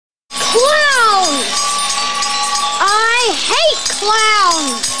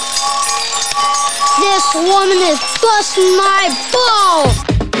woman is busting my balls.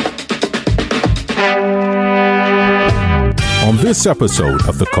 On this episode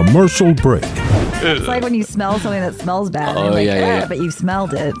of The Commercial Break. It's like when you smell something that smells bad. Oh, like, yeah. But you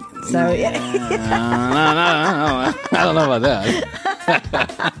smelled it. So, no. I don't know about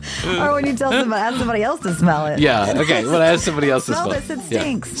that. Or when you ask somebody else to smell it. Yeah, okay. Well, I asked somebody else to Smell smell. this, it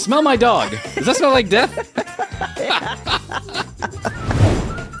stinks. Yeah. Smell my dog. Does that smell like death?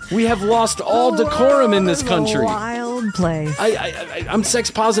 We have lost all decorum in this country. A wild place. I'm sex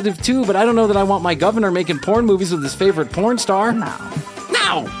positive too, but I don't know that I want my governor making porn movies with his favorite porn star.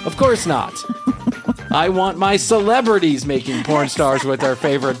 No, of course not. I want my celebrities making porn stars with their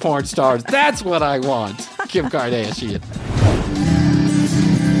favorite porn stars. That's what I want. Kim Kardashian.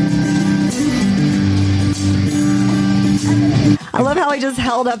 I love how he just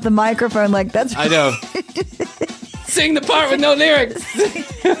held up the microphone like that's. I know. Sing the part with no lyrics.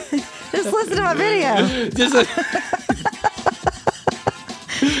 Just listen to my video.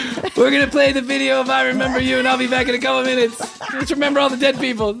 We're going to play the video of I Remember You, and I'll be back in a couple minutes. Let's remember all the dead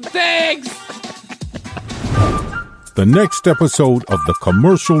people. Thanks. The next episode of The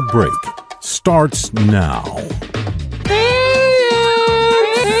Commercial Break starts now.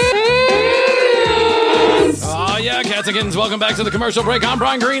 Oh, yeah, Catsikins. Welcome back to The Commercial Break. I'm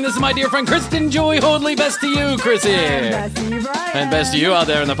Bryan Green. This is my dear friend Kristen Joy Hoadley. Best to you, Krissy. Best to you, Bryan. And best to you out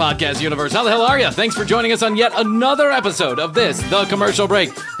there in the podcast universe. How the hell are you? Thanks for joining us on yet another episode of this, The Commercial Break.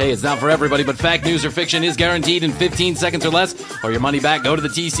 Hey, it's not for everybody, but fact, news, or fiction is guaranteed in 15 seconds or less. Or your money back, go to the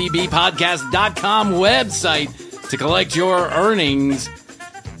tcbpodcast.com website to collect your earnings.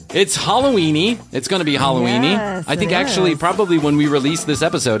 It's Halloweeny. It's going to be Halloweeny. Yes, I think it actually is. probably when we release this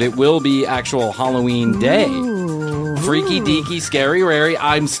episode, it will be actual Halloween day. Freaky deaky, scary rary.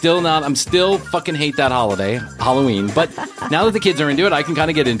 I'm still fucking hate that holiday, Halloween. But now that the kids are into it, I can kind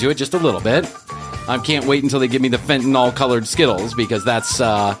of get into it just a little bit. I can't wait until they give me the fentanyl colored Skittles because that's,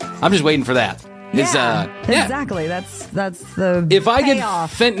 I'm just waiting for that. Exactly. That's the If I get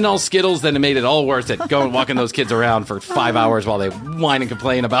payoff. fentanyl Skittles, then it made it all worth it. Going walking those kids around for 5 hours while they whine and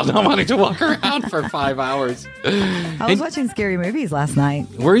complain about not wanting to walk around for 5 hours. I was watching scary movies last night.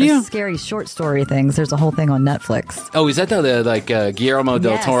 Were you? The scary short story things. There's a whole thing on Netflix. Oh, is that Guillermo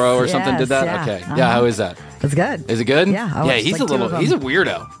del Yes, Toro or something did that? yeah. Okay. Uh-huh. Yeah, how is that? It's good. Is it good? Yeah, I watched, he's like, two of them. he's a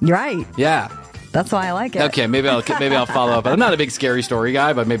weirdo. You're right. Yeah. That's why I like it. Okay, maybe I'll follow up. I'm not a big scary story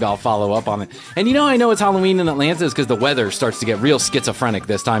guy, but maybe I'll follow up on it. And I know it's Halloween in Atlanta is because the weather starts to get real schizophrenic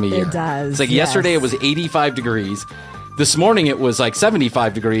this time of year. It does. It's like yes. yesterday it was 85 degrees. This morning it was like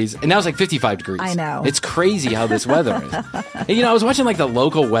 75 degrees, and now it's like 55 degrees. I know. It's crazy how this weather is. And, I was watching like the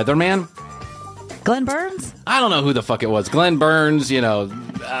local weatherman. Glenn Burns? I don't know who the fuck it was. Glenn Burns,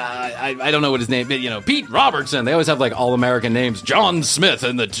 I don't know what his name is. Pete Robertson. They always have like all-American names. John Smith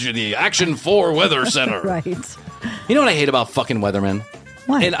in the Action 4 Weather Center. Right. You know what I hate about fucking weathermen?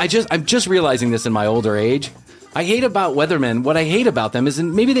 What? And I'm just realizing this in my older age. I hate about weathermen. What I hate about them is,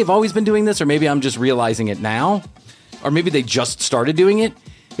 and maybe they've always been doing this, or maybe I'm just realizing it now, or maybe they just started doing it,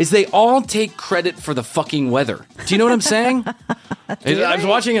 is they all take credit for the fucking weather. Do you know what I'm saying? I was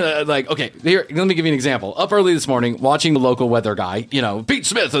watching okay, here, let me give you an example. Up early this morning, watching the local weather guy, Pete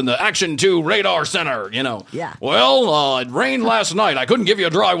Smith in the Action 2 Radar Center, Yeah. Well, it rained last night. I couldn't give you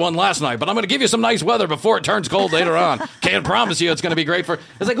a dry one last night, but I'm going to give you some nice weather before it turns cold later on. Can't promise you it's going to be great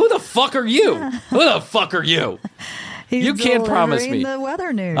it's like, who the fuck are you? Who the fuck are you? He's You can't promise me. the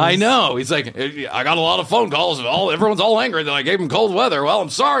weather news. I know. He's like, I got a lot of phone calls. Everyone's all angry that I gave him cold weather. Well, I'm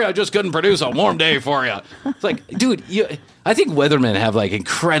sorry. I just couldn't produce a warm day for you. It's like, dude, I think weathermen have like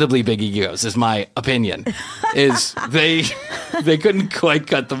incredibly big egos, is my opinion. Is they couldn't quite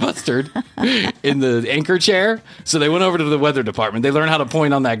cut the mustard in the anchor chair, so they went over to the weather department. They learned how to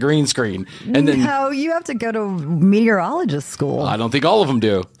point on that green screen, and then No, you have to go to meteorologist school. I don't think all of them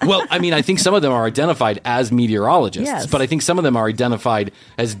do. Well, I mean, I think some of them are identified as meteorologists, Yes. but I think some of them are identified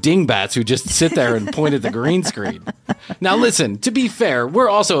as dingbats who just sit there and point at the green screen. Now, listen, to be fair, we're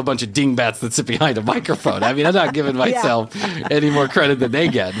also a bunch of dingbats that sit behind a microphone. I mean, I'm not giving myself any more credit than they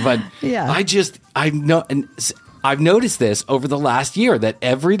get, but Yeah. I've noticed this over the last year that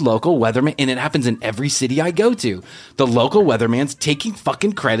every local weatherman, and it happens in every city I go to, the local weatherman's taking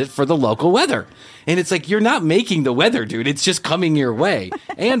fucking credit for the local weather. And it's like, you're not making the weather, dude. It's just coming your way.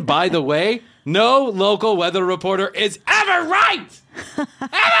 And by the way, no local weather reporter is ever right!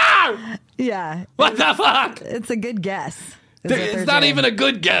 Ever! Yeah. What the fuck? It's a good guess. is what It's they're not doing. even a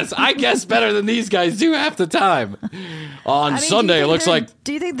good guess. I guess better than these guys do half the time. On I mean, Sunday, it looks like...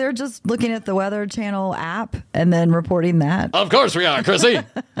 Do you think they're just looking at the Weather Channel app and then reporting that? Of course we are, Krissy.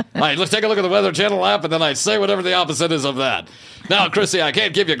 Let's take a look at the Weather Channel app, and then I say whatever the opposite is of that. Now, Krissy, I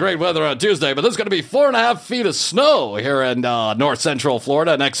can't give you great weather on Tuesday, but there's going to be 4.5 feet of snow here in north central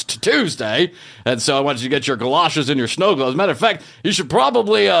Florida next Tuesday. And so I want you to get your galoshes and your snow gloves. Matter of fact, you should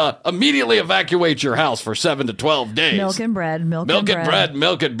probably immediately evacuate your house for 7 to 12 days. Milk and bread.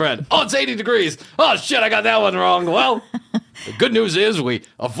 Oh, it's 80 degrees. Oh, shit, I got that one wrong. Well, the good news is we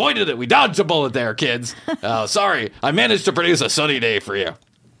avoided it. We dodged a bullet there, kids. Sorry, I managed to produce a sunny day for you.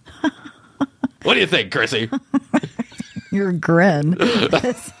 What do you think, Krissy? Your grin.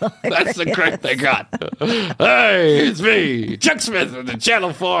 That's the grin they got. Hey, it's me, Chuck Smith with the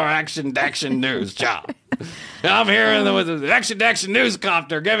Channel 4 Action News job. I'm here with the Action News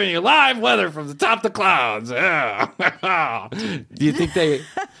copter giving you live weather from the top of the clouds. Do you think they...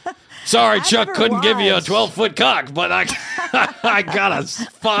 Sorry, Chuck couldn't give you a 12-foot cock, but I got a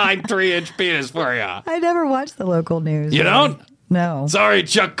fine 3-inch penis for you. I never watched the local news. You don't? No. Sorry,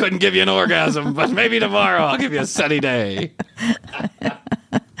 Chuck couldn't give you an orgasm, but maybe tomorrow I'll give you a sunny day.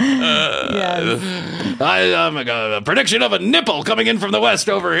 Yes. I'm a prediction of a nipple coming in from the west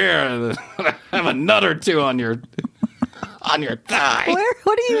over here. Have a nut or two on your thigh.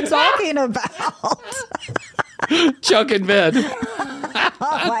 What are you talking about? Chuck in bed.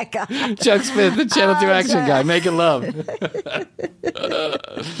 Oh my God. Chuck Smith, the Channel 2 action guy, making love.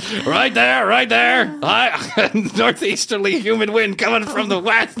 Right there. Northeasterly humid wind coming from the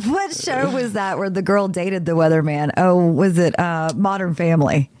west. What show was that where the girl dated the weatherman? Oh, was it Modern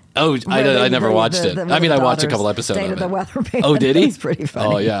Family? Oh, I never watched it. I mean, I watched a couple episodes of it. The weatherman. Oh, did he? He's pretty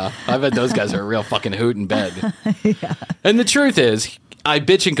funny. Oh, yeah. I bet those guys are a real fucking hoot in bed. Yeah. And the truth is, I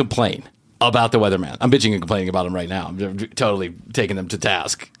bitch and complain about the weatherman. I'm bitching and complaining about him right now. I'm totally taking them to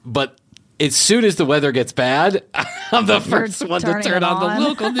task. But as soon as the weather gets bad, I'm the first one to turn on the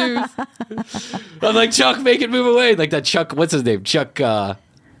local news. I'm like, Chuck, make it move away. Like that Chuck, what's his name? Chuck,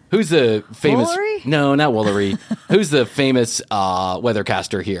 who's the famous... Woolery? No, not Woolery. Who's the famous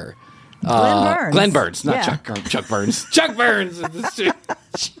weathercaster here? Glenn Burns, not Chuck Burns. Chuck Burns. Chuck Burns.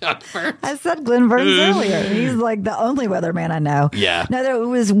 I said Glenn Burns earlier. He's like the only weatherman I know. Yeah. No, there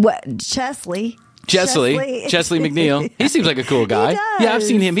was Chesley McNeil. He seems like a cool guy. Yeah, I've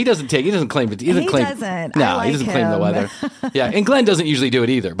seen him. He doesn't claim it. He doesn't claim the weather. Yeah, and Glenn doesn't usually do it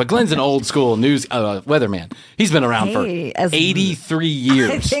either. But Glenn's an old school news weatherman. He's been around for 83 years.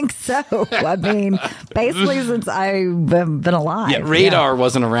 I think so. I mean, basically since I've been alive. Yeah, radar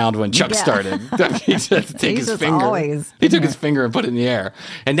wasn't around when Chuck started. He just had to take his finger. He took his finger and put it in the air.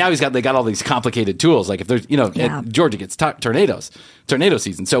 And now they got all these complicated tools. Like if there's, Georgia gets tornado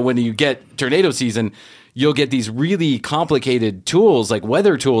season. So when you get tornado season, you'll get these really complicated tools, like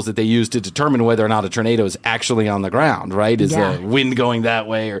weather tools that they use to determine whether or not a tornado is actually on the ground, right? Is the wind going that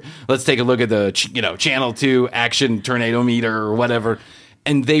way? Or let's take a look at the, Channel 2 action tornado meter or whatever.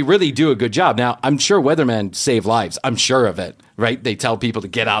 And they really do a good job. Now, I'm sure weathermen save lives. I'm sure of it, right? They tell people to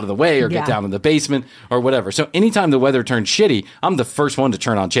get out of the way or get down in the basement or whatever. So anytime the weather turns shitty, I'm the first one to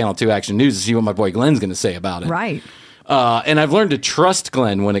turn on Channel 2 Action News to see what my boy Glenn's going to say about it. Right. And I've learned to trust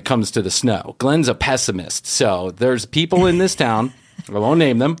Glenn when it comes to the snow. Glenn's a pessimist. So there's people in this town, I won't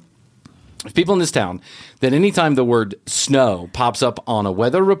name them, there's people in this town that anytime the word snow pops up on a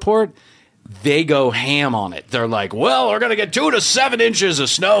weather report, they go ham on it. They're like, well, we're going to get 2 to 7 inches of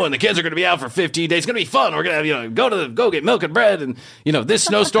snow and the kids are going to be out for 15 days. It's going to be fun. We're going to go get milk and bread. And, this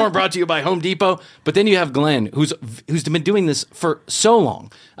snowstorm brought to you by Home Depot. But then you have Glenn, who's been doing this for so long.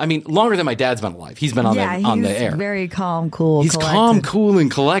 I mean, longer than my dad's been alive. He's been on the air. He's very calm, cool, He's collected. calm, cool,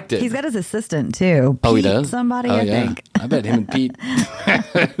 and collected. He's got his assistant, too. Oh, he Pete, does? somebody, I think. I bet him and Pete.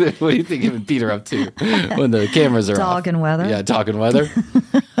 What do you think him and Pete are up to when the cameras are Talking off? weather. Yeah, talking weather.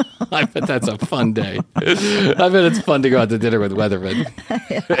 I bet that's a fun day. I bet it's fun to go out to dinner with weathermen.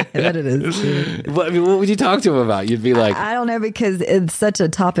 I bet it is. What would you talk to him about? You'd be like... I don't know, because it's such a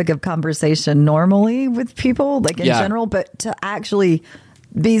topic of conversation normally with people, like in general, but to actually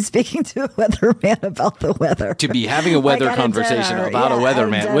be speaking to a weatherman about the weather. To be having a weather conversation about a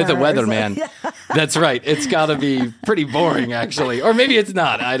weatherman with a weatherman. That's right. It's got to be pretty boring, actually. Or maybe it's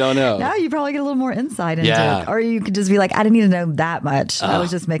not. I don't know. No, you probably get a little more insight into it. Or you could just be like, I didn't need to know that much. I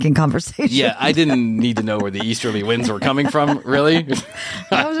was just making conversation. Yeah, I didn't need to know where the easterly winds were coming from, really.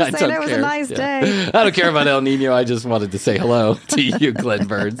 I was just saying it was a nice day. I don't care about El Nino. I just wanted to say hello to you, Glenn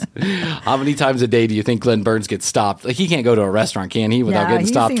Burns. How many times a day do you think Glenn Burns gets stopped? Like, he can't go to a restaurant, can he, without getting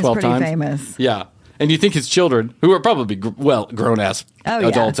stopped 12 times? Famous. Yeah. And you think his children, who are probably grown-ass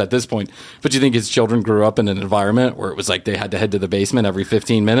adults at this point, but you think his children grew up in an environment where it was like they had to head to the basement every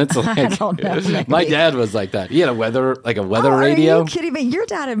 15 minutes? Like, I don't know. Maybe. My dad was like that. He had a weather radio. Are you kidding me? Your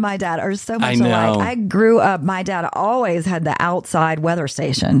dad and my dad are so much I know. alike. I grew up, my dad always had the outside weather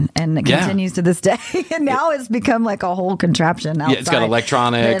station, and it continues to this day. And now it's become like a whole contraption outside. Yeah, it's got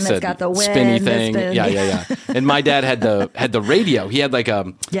electronics, and it's got the wind, spinny thing. Yeah. And my dad had the radio. He had like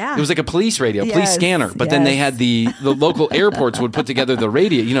it was like a police radio, police scanner. But then they had the local airports would put together the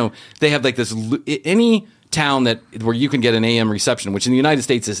radio. You know, they have like this any town where you can get an AM reception, which in the United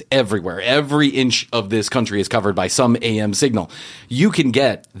States is everywhere. Every inch of this country is covered by some AM signal. You can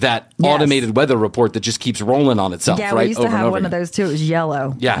get that automated weather report that just keeps rolling on itself. Yeah, right? We used to have one of those too. It was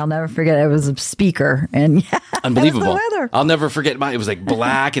yellow. Yeah, I'll never forget it. It was a speaker, and unbelievable. It was the weather. I'll never forget it was like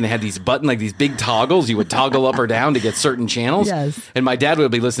black, and it had these these big toggles. You would toggle up or down to get certain channels. Yes. And my dad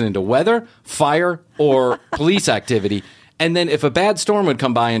would be listening to weather, fire, or police activity. And then if a bad storm would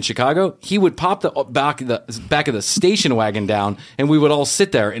come by in Chicago, he would pop the back of the station wagon down, and we would all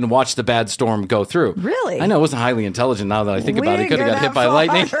sit there and watch the bad storm go through. Really? I know, it wasn't highly intelligent now that I think about it. He could have got hit by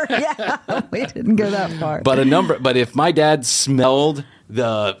lightning. Yeah, we didn't go that far. But if my dad smelled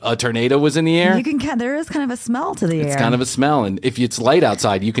a tornado was in the air, there is kind of a smell to the air. It's kind of a smell, and if it's light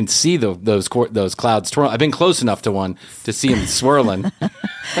outside, you can see those clouds twirl. I've been close enough to one to see them swirling.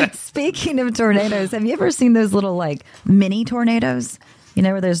 Speaking of tornadoes, have you ever seen those little like mini tornadoes? You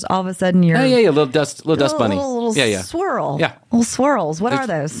know, where there's all of a sudden you're little dust bunny, little swirl, little swirls. What are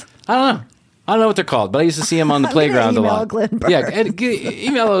those? I don't know. I don't know what they're called, but I used to see them on the playground a lot.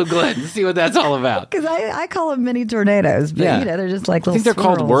 Email Glenn and see what that's all about. Because I call them mini tornadoes, but they're just like little. I think they're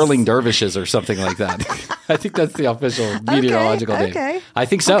swirls. called whirling dervishes or something like that. I think that's the official meteorological name. Okay. I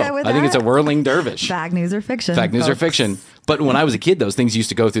think so. I think it's a whirling dervish. Fact, news, or fiction. Fact, news, or fiction. But when I was a kid, those things used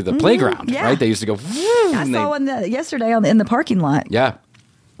to go through the playground, right? They used to go. I saw one yesterday in the parking lot. Yeah.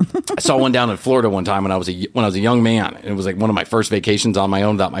 I saw one down in Florida one time when I was a young man. And it was like one of my first vacations on my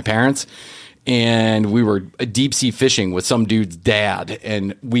own without my parents. And we were deep sea fishing with some dude's dad,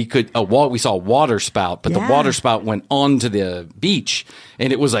 and we saw a water spout, but the water spout went onto the beach,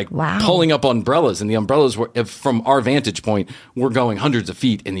 and it was like pulling up umbrellas, and the umbrellas were, from our vantage point, were going hundreds of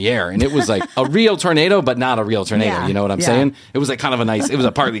feet in the air, and it was like a real tornado, but not a real tornado. Yeah. You know what I'm saying? It was like kind of it was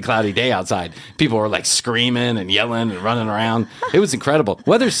a partly cloudy day outside. People were like screaming and yelling and running around. It was incredible.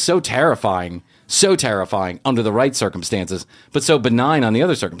 Weather's so terrifying under the right circumstances, but so benign on the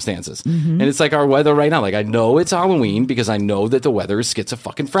other circumstances. Mm-hmm. And it's like our weather right now. Like, I know it's Halloween because I know that the weather is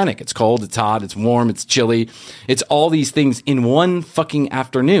schizophrenic. It's cold, it's hot, it's warm, it's chilly. It's all these things in one fucking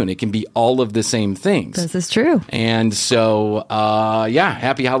afternoon. It can be all of the same things. This is true. And so,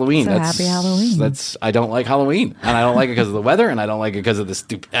 happy Halloween. Happy Halloween. I don't like Halloween. And I don't like it because of the weather, and I don't like it because of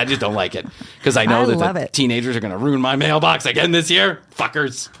I just don't like it. Because I know that the teenagers are going to ruin my mailbox again this year.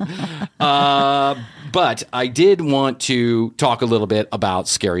 Fuckers. But I did want to talk a little bit about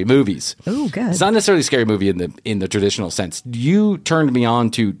scary movies. Oh, good. It's not necessarily a scary movie in the traditional sense. You turned me on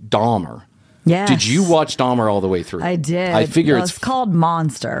to Dahmer. Yes. Did you watch Dahmer all the way through? I did. I figure it's called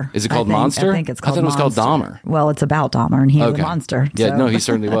Monster. Is it called Monster? I think it's called Monster. I thought it was called Dahmer. Well, it's about Dahmer, and he's a monster. Yeah, so. no, he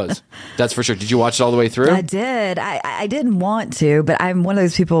certainly was. That's for sure. Did you watch it all the way through? I did. I didn't want to, but I'm one of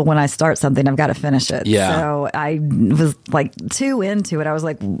those people, when I start something, I've got to finish it. Yeah. So I was like too into it. I was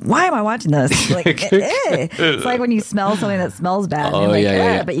like, why am I watching this? Like, It's like when you smell something that smells bad. Oh, like,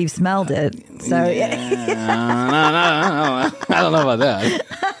 yeah. But you smelled it. So I don't know about that.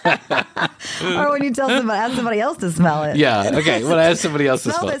 Or when you ask somebody else to smell it. Yeah, okay. When I ask somebody else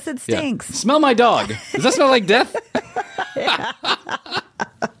to smell smell this, it stinks. Yeah. Smell my dog. Does that smell like death?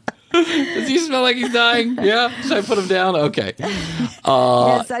 Does he smell like he's dying? Yeah? Should I put him down? Okay.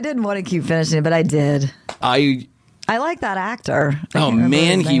 Yes, I didn't want to keep finishing it, but I did. I like that actor. Oh,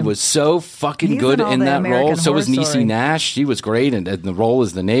 man, he was so fucking good in that role. So was Niecy Nash. She was great, and the role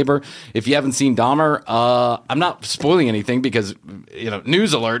is the neighbor. If you haven't seen Dahmer, I'm not spoiling anything because,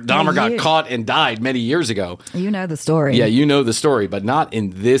 news alert, Dahmer got caught and died many years ago. You know the story. Yeah, you know the story, but not in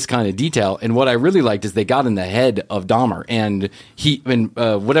this kind of detail. And what I really liked is they got in the head of Dahmer, and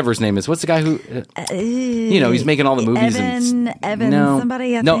whatever his name is. What's the guy who, he's making all the movies. Evan, no,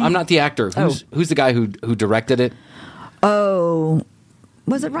 somebody? No, I'm not the actor. Who's the guy who directed it? Oh,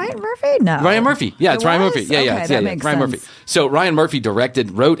 was it Ryan Murphy? No, Ryan Murphy. Yeah, it's Ryan Murphy. Yeah, that makes Ryan sense. Murphy. So Ryan Murphy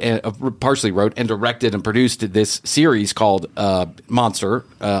partially wrote and directed and produced this series called Monster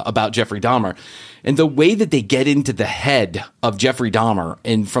about Jeffrey Dahmer. And the way that they get into the head of Jeffrey Dahmer,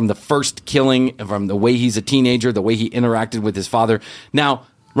 and from the first killing, from the way he's a teenager, the way he interacted with his father. Now,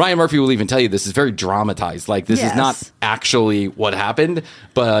 Ryan Murphy will even tell you this is very dramatized. Like, this is not actually what happened,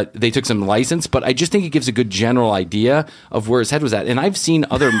 but they took some license. But I just think it gives a good general idea of where his head was at. And I've seen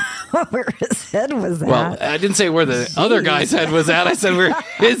other... where his head was at? Well, I didn't say where the other guy's head was at. I said where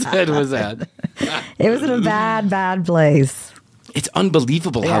his head was at. It was in a bad, bad place. It's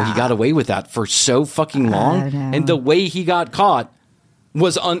unbelievable how he got away with that for so fucking long. And the way he got caught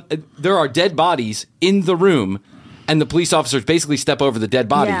was... there are dead bodies in the room, and the police officers basically step over the dead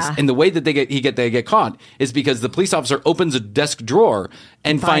bodies. Yeah. And the way that they get caught is because the police officer opens a desk drawer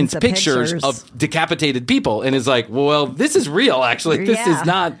and finds pictures of decapitated people and is like, well, this is real, actually. This is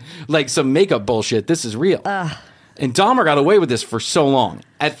not like some makeup bullshit. This is real. And Dahmer got away with this for so long.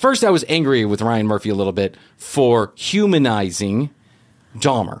 At first, I was angry with Ryan Murphy a little bit for humanizing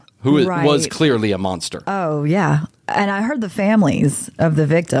Dahmer, who was clearly a monster. Oh, yeah. And I heard the families of the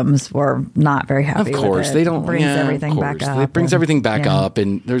victims were not very happy. Of course, with it. they don't. Brings everything back up. It brings everything back up,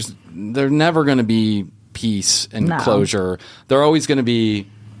 and there's never going to be peace and closure. They're always going to be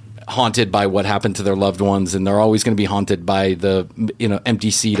haunted by what happened to their loved ones, and they're always going to be haunted by the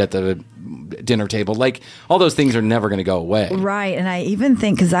empty seat at the dinner table. Like, all those things are never going to go away. Right. And I even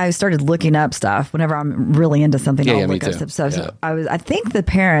think, because I started looking up stuff whenever I'm really into something, I'll look up stuff. So I think the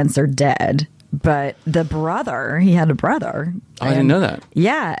parents are dead. But the brother, he had a brother. Oh, I didn't know that.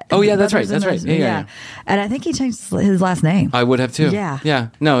 Yeah. Oh, yeah, that's right. That's right. Yeah. And I think he changed his last name. I would have too. Yeah.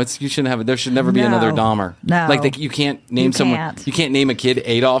 Yeah. No, you shouldn't have it. There should never be another Dahmer. No. Like, you can't name someone. You can't name a kid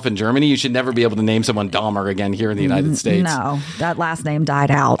Adolf in Germany. You should never be able to name someone Dahmer again here in the United States. No, that last name died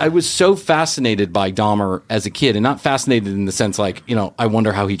out. I was so fascinated by Dahmer as a kid, and not fascinated in the sense like, I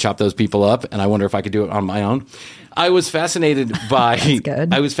wonder how he chopped those people up, and I wonder if I could do it on my own. I was fascinated by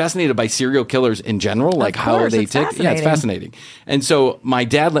serial killers in general, like how they tick. Yeah, it's fascinating. And so my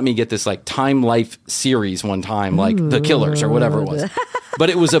dad let me get this like Time Life series one time, like The Killers or whatever it was. But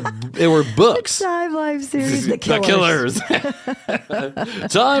it were books. Time Life series, The Killers.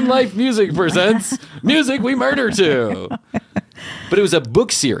 Time Life Music presents Music We Murder To. But it was a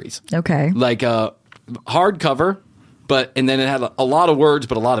book series. Okay. Like a hardcover. And then it had a lot of words,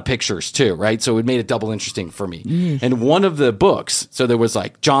 but a lot of pictures too, right? So it made it double interesting for me. And one of the books, so there was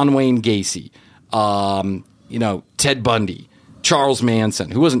like John Wayne Gacy, Ted Bundy, Charles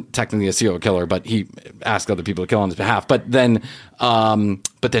Manson, who wasn't technically a serial killer, but he asked other people to kill on his behalf. But then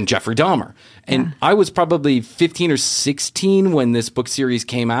Jeffrey Dahmer. And I was probably 15 or 16 when this book series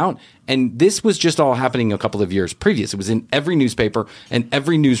came out. And this was just all happening a couple of years previous. It was in every newspaper and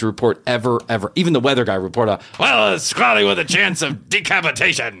every news report ever. Even the weather guy reported, well, it's cloudy with a chance of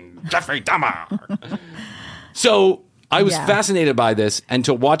decapitation. Jeffrey Dahmer. So I was fascinated by this. And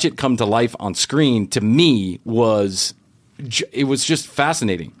to watch it come to life on screen, to me, was just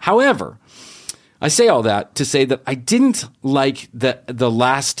fascinating. However, I say all that to say that I didn't like the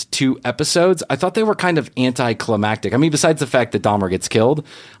last two episodes. I thought they were kind of anticlimactic. I mean, besides the fact that Dahmer gets killed,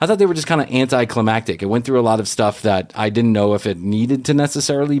 I thought they were just kind of anticlimactic. It went through a lot of stuff that I didn't know if it needed to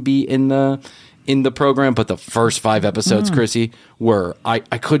necessarily be in the program, but the first 5 episodes, Krissy, were I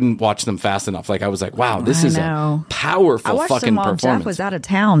couldn't watch them fast enough. Like, I was like, wow, this is a powerful fucking performance. Jeff was out of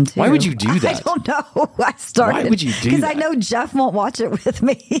town too. Why would you do that? I don't know. I started. Why would you do that? Because I know Jeff won't watch it with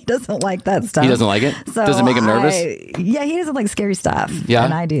me. He doesn't like that stuff. He doesn't like it? So does it make him nervous? Yeah, he doesn't like scary stuff. Yeah?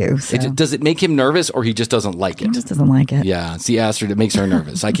 And I do. So. Does it make him nervous, or he just doesn't like it? He just doesn't like it. Yeah. See, Astrid, it makes her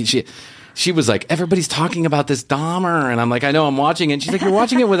nervous. She was like, everybody's talking about this Dahmer. And I'm like, I know, I'm watching it. And she's like, you're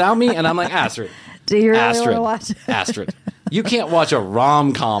watching it without me? And I'm like, Astrid. Do you really want to watch it? Astrid, you can't watch a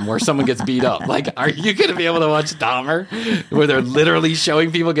rom-com where someone gets beat up. Like, are you going to be able to watch Dahmer where they're literally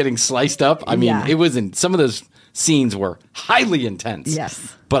showing people getting sliced up? I mean, it wasn't. Some of those scenes were highly intense.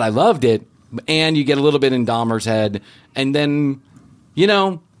 Yes. But I loved it. And you get a little bit in Dahmer's head. And then,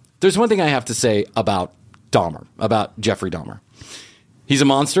 there's one thing I have to say about Dahmer, about Jeffrey Dahmer. He's a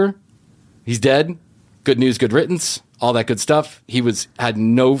monster. He's dead. Good news, good riddance. All that good stuff. He had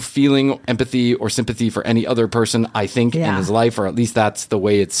no feeling, empathy, or sympathy for any other person, I think, in his life, or at least that's the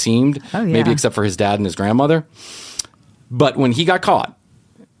way it seemed. Oh, yeah. Maybe except for his dad and his grandmother. But when he got caught,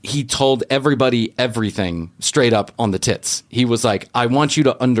 he told everybody everything straight up on the tits. He was like, I want you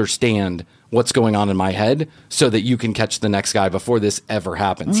to understand what's going on in my head so that you can catch the next guy before this ever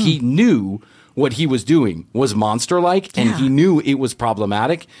happens. He knew what he was doing was monster-like, and he knew it was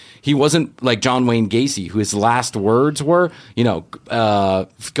problematic. He wasn't like John Wayne Gacy, who his last words were,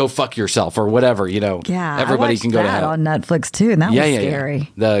 go fuck yourself or whatever, everybody can go to hell. On Netflix too, and that was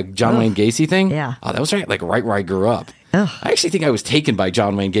scary. The John Wayne Gacy thing? Yeah. Oh, that was right where I grew up. Ugh. I actually think I was taken by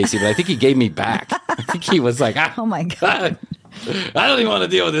John Wayne Gacy, but I think he gave me back. I think he was like, oh my God. I don't even want to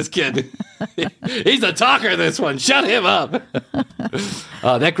deal with this kid. He's the talker, this one. Shut him up.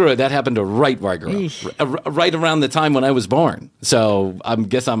 That happened to right where I grew up. Right around the time when I was born. So I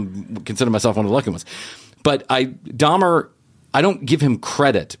guess I'm consider myself one of the lucky ones. But Dahmer, I don't give him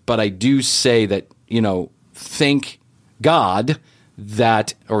credit, but I do say that, thank God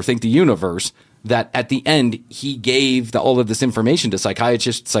or thank the universe that at the end he gave all of this information to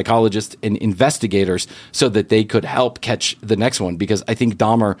psychiatrists, psychologists, and investigators so that they could help catch the next one. Because I think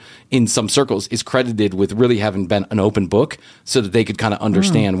Dahmer, in some circles, is credited with really having been an open book so that they could kind of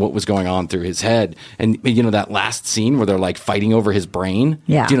understand what was going on through his head. And, that last scene where they're like fighting over his brain.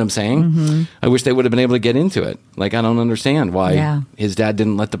 Yeah. Do you know what I'm saying? Mm-hmm. I wish they would have been able to get into it. Like, I don't understand why his dad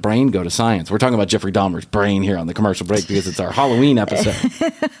didn't let the brain go to science. We're talking about Jeffrey Dahmer's brain here on the commercial break because it's our Halloween episode.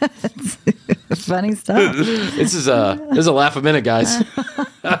 Funny stuff. This is a laugh a minute, guys.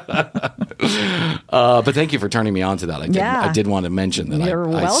 But thank you for turning me on to that. I did want to mention that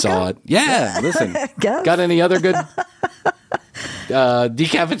I saw it. Yeah, listen. Got any other good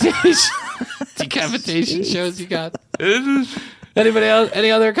decapitation shows you got? Anybody else?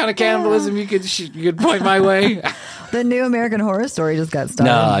 Any other kind of cannibalism you could point my way? The new American Horror Story just got started.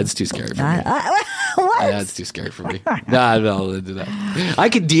 No, it's too scary for me. What? Yeah, it's too scary for me. No, I don't do that. I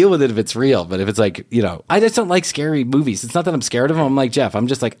could deal with it if it's real, but if it's like, I just don't like scary movies. It's not that I'm scared of them. I'm like Jeff. I'm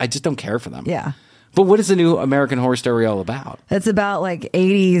just like, I just don't care for them. Yeah. But what is the new American Horror Story all about? It's about like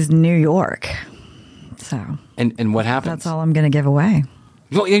 80s New York. So. And what happens? That's all I'm going to give away.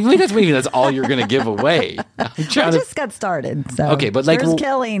 Well, that's all you're going to give away. I just got started. So okay, but there's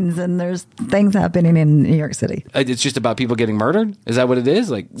killings and there's things happening in New York City. It's just about people getting murdered? Is that what it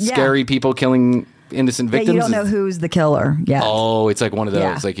is? Like scary people killing innocent victims? Yeah, you don't know who's the killer yet. Oh, it's like one of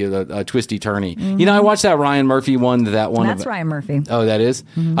those, like a twisty-turny. Mm-hmm. I watched that Ryan Murphy one. That's Ryan Murphy. Oh, that is?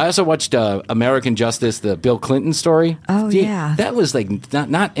 Mm-hmm. I also watched American Justice, the Bill Clinton story. Oh, yeah. That was like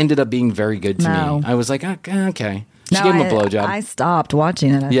not ended up being very good to me. I was like, okay. She gave him a blowjob. I stopped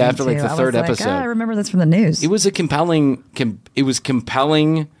watching it. After like the third episode. I remember this from the news. It was compelling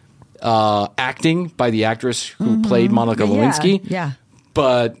acting by the actress who played Monica Lewinsky. Yeah.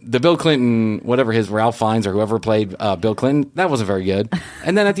 But the Bill Clinton, whatever his Ralph Fiennes or whoever played Bill Clinton, that wasn't very good.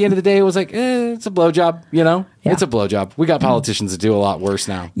 And then at the end of the day, it was like, it's a blowjob, Yeah. It's a blowjob. We got politicians that do a lot worse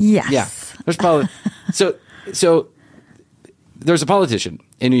now. Yes. Yeah. So there's a politician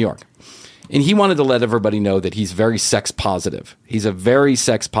in New York. And he wanted to let everybody know that he's very sex positive. He's a very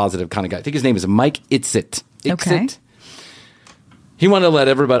sex positive kind of guy. I think his name is Mike Itzit. Okay. He wanted to let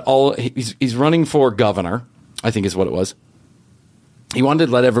everybody he's running for governor, I think is what it was. He wanted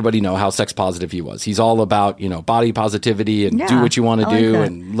to let everybody know how sex positive he was. He's all about, body positivity and do what you want to do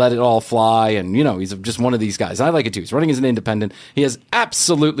and let it all fly. And, he's just one of these guys. I like it too. He's running as an independent. He has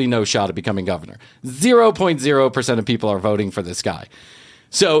absolutely no shot at becoming governor. 0.0% of people are voting for this guy.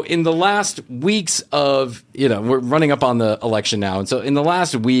 So in the last weeks of, we're running up on the election now. And so in the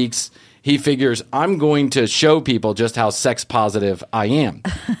last weeks, he figures, I'm going to show people just how sex positive I am.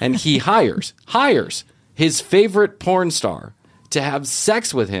 And he hires his favorite porn star to have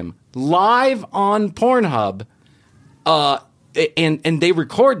sex with him live on Pornhub. And they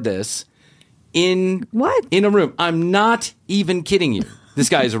record this in a room. I'm not even kidding you. This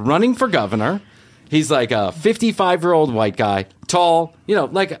guy is running for governor. He's like a 55-year-old white guy, tall,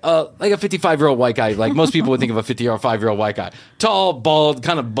 like a 55-year-old white guy. Like most people would think of a 55-year-old white guy. Tall, bald,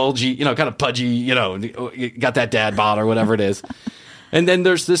 kind of bulgy, kind of pudgy, got that dad bod or whatever it is. And then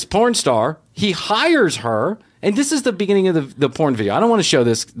there's this porn star. He hires her. And this is the beginning of the porn video. I don't want to show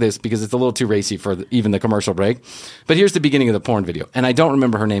this because it's a little too racy for even the commercial break. But here's the beginning of the porn video. And I don't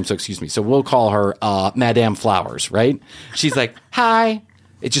remember her name, so excuse me. So we'll call her Madame Flowers, right? She's like, hi.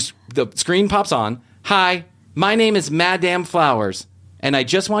 The screen pops on. Hi, my name is Madame Flowers, and I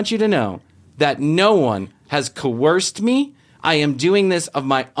just want you to know that no one has coerced me. I am doing this of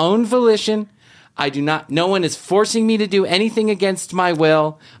my own volition. No one is forcing me to do anything against my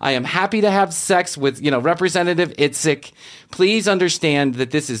will. I am happy to have sex with, Representative Itzik. Please understand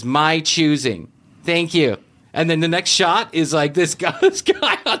that this is my choosing. Thank you. And then the next shot is like this guy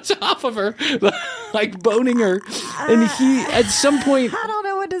on top of her, like boning her. And he, at some point, I don't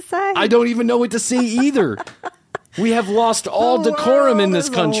know what to say. I don't even know what to say either. We have lost all decorum in this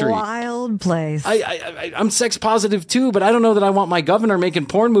country. A wild place. I'm sex positive too, but I don't know that I want my governor making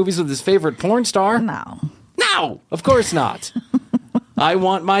porn movies with his favorite porn star. No, of course not. I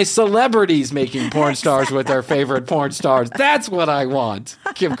want my celebrities making porn stars with their favorite porn stars. That's what I want.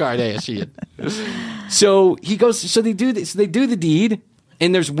 Kim Kardashian. So he goes. So they do this. They do the deed,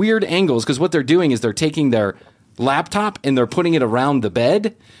 and there's weird angles because what they're doing is they're taking their laptop and they're putting it around the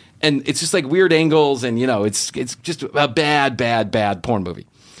bed, And it's just like weird angles, and it's just a bad porn movie.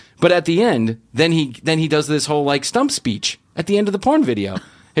 But at the end, then he does this whole like stump speech at the end of the porn video.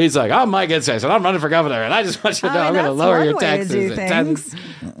 He's like, I'm Mike Insess, and I'm running for governor, and I just want you to know I'm going to lower your taxes.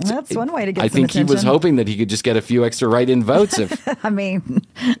 That's one way to get I think attention. He was hoping that he could just get a few extra write-in votes. If I mean,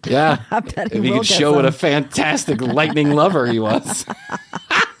 yeah, I bet if he could show what a fantastic lightning lover he was.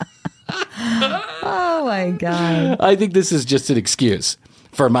 Oh, my God. I think this is just an excuse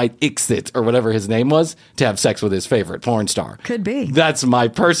for Mike Ixit, or whatever his name was, to have sex with his favorite porn star. Could be. That's my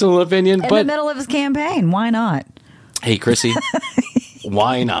personal opinion. In the middle of his campaign. Why not? Hey, Krissy,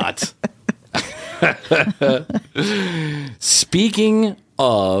 why not? Speaking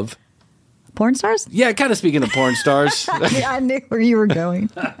of... Porn stars? Yeah, kind of speaking of porn stars. I knew where you were going.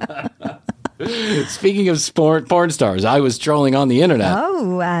 Speaking of porn stars, I was trolling on the internet.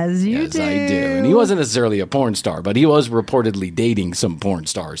 Oh, as you do. Yes, I do. And he wasn't necessarily a porn star, but he was reportedly dating some porn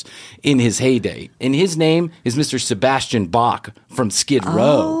stars in his heyday. And his name is Mr. Sebastian Bach from Skid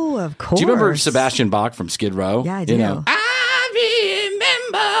Row. Oh, of course. Do you remember Sebastian Bach from Skid Row? Yeah, I do. I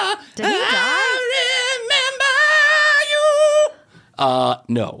remember. Did he die?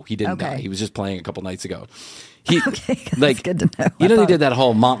 No, he didn't die. He was just playing a couple nights ago. That's good to know. They did that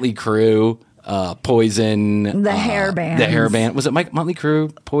whole Motley Crue, Poison. The hair band. The hair band. Was it Motley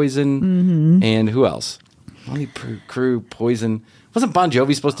Crue, Poison, and who else? Motley Crue, Poison. Wasn't Bon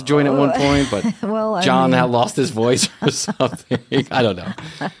Jovi supposed to join at one point? But John had lost his voice or something. I don't know.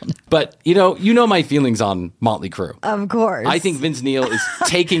 But, you know my feelings on Motley Crue. Of course. I think Vince Neil is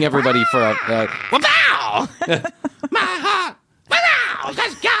taking everybody for a... Wow! My heart! Wow!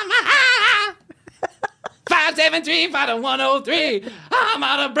 Just got my heart! 573, 50103. I'm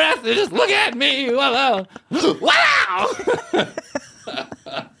out of breath. Just look at me. Wow!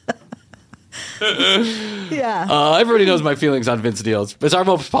 Yeah. Everybody knows my feelings on Vince Neil. It's our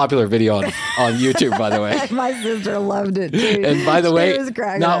most popular video on YouTube, by the way. My sister loved it, too. And by the way,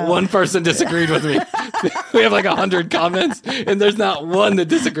 not one person disagreed with me. We have like 100 comments, and there's not one that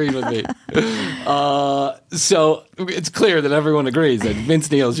disagreed with me. So it's clear that everyone agrees that Vince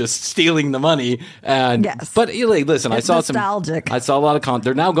Neil is just stealing the money. And yes. But listen, it's nostalgic. I saw a lot of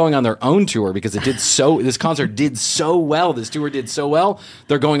they're now going on their own tour because this concert did so well. This tour did so well.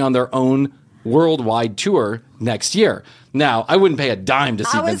 They're going on their own worldwide tour next year. Now, I wouldn't pay a dime to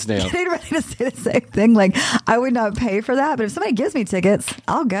see Vince Neil. I was getting ready to say the same thing. Like, I would not pay for that, but if somebody gives me tickets,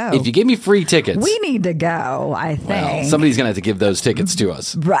 I'll go. If you give me free tickets. We need to go, I think. Well, somebody's going to have to give those tickets to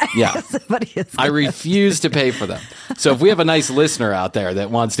us. Right. Yeah. I refuse to pay for them. So if we have a nice listener out there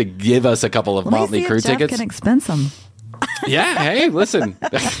that wants to give us a couple of Motley Crue tickets. Jeff can expense them. Yeah, hey, listen.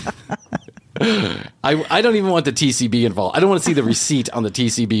 I don't even want the TCB involved. I don't want to see the receipt on the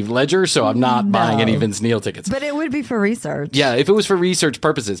TCB ledger, so I'm not buying any Vince Neil tickets. But it would be for research. Yeah, if it was for research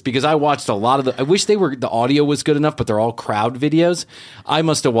purposes, because I watched a lot of I wish the audio was good enough, but they're all crowd videos. I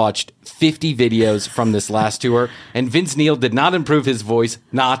must have watched 50 videos from this last tour, and Vince Neil did not improve his voice,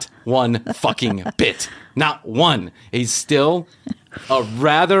 not one fucking bit. Not one. He's still a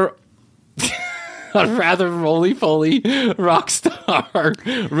rather roly-poly rock star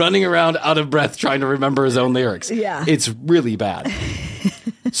running around out of breath trying to remember his own lyrics. Yeah. It's really bad.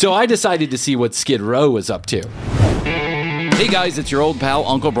 So I decided to see what Skid Row was up to. Hey guys, it's your old pal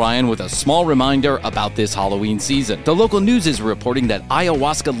Uncle Brian with a small reminder about this Halloween season. The local news is reporting that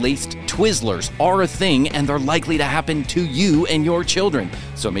ayahuasca-laced Twizzlers are a thing and they're likely to happen to you and your children.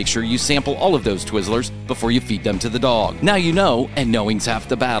 So make sure you sample all of those Twizzlers before you feed them to the dog. Now you know, and knowing's half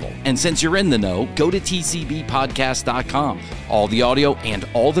the battle. And since you're in the know, go to tcbpodcast.com. All the audio and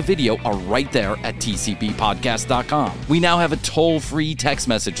all the video are right there at tcbpodcast.com. We now have a toll-free text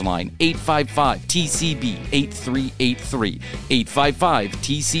message line, 855-TCB-8383.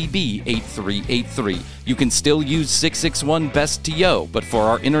 855-TCB-8383. You can still use 661-BEST-TO, but for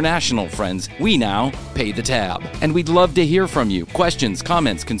our international friends, we now pay the tab. And we'd love to hear from you. Questions,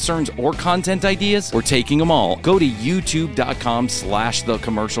 comments, concerns, or content ideas? We're taking them all. Go to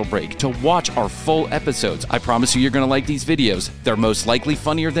youtube.com/thecommercialbreak to watch our full episodes. I promise you, you're going to like these videos. They're most likely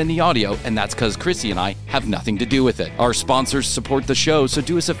funnier than the audio, and that's because Krissy and I have nothing to do with it. Our sponsors support the show, so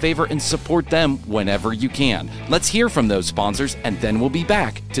do us a favor and support them whenever you can. Let's hear from those sponsors, and then we'll be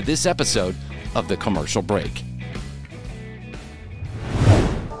back to this episode of The Commercial Break.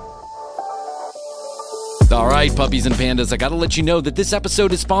 All right, puppies and pandas, I gotta let you know that this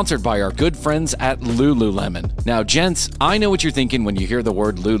episode is sponsored by our good friends at Lululemon. Now, gents, I know what you're thinking when you hear the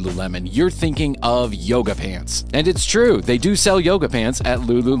word Lululemon. You're thinking of yoga pants. And it's true, they do sell yoga pants at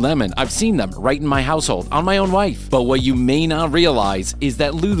Lululemon. I've seen them right in my household, on my own wife. But what you may not realize is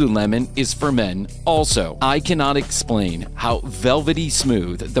that Lululemon is for men also. I cannot explain how velvety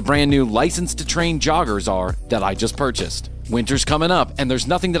smooth the brand new License to Train joggers are that I just purchased. Winter's coming up, and there's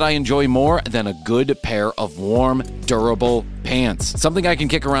nothing that I enjoy more than a good pair of warm, durable pants. Something I can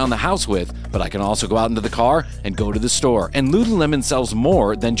kick around the house with, but I can also go out into the car and go to the store. And Lululemon sells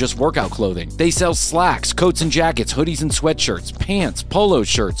more than just workout clothing. They sell slacks, coats and jackets, hoodies and sweatshirts, pants, polo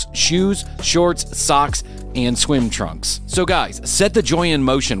shirts, shoes, shorts, socks, and swim trunks. So guys, set the joy in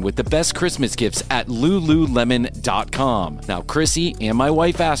motion with the best Christmas gifts at Lululemon.com. Now, Krissy and my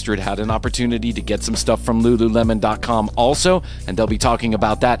wife Astrid had an opportunity to get some stuff from Lululemon.com also, and they'll be talking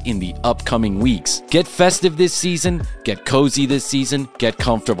about that in the upcoming weeks. Get festive this season, get cozy this season, get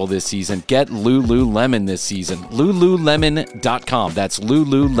comfortable this season, get Lululemon this season. Lululemon.com. That's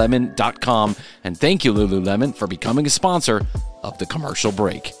Lululemon.com. And thank you, Lululemon, for becoming a sponsor of the commercial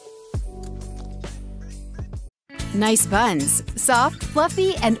break. Nice buns, soft,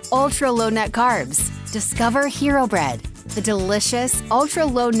 fluffy, and ultra-low net carbs. Discover Hero Bread, the delicious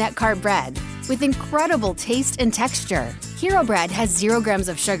ultra-low net carb bread with incredible taste and texture. Hero Bread has 0 grams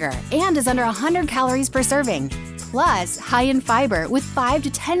of sugar and is under 100 calories per serving. Plus, high in fiber with 5 to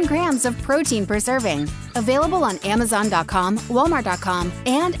 10 grams of protein per serving. Available on Amazon.com, Walmart.com,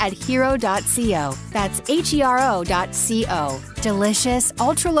 and at hero.co. That's HERO.co. Delicious,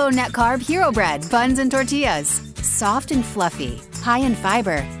 ultra-low net carb Hero Bread buns and tortillas. Soft and fluffy, high in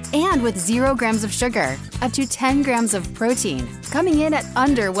fiber, and with 0 grams of sugar, up to 10 grams of protein, coming in at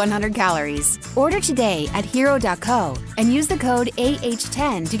under 100 calories. Order today at hero.co and use the code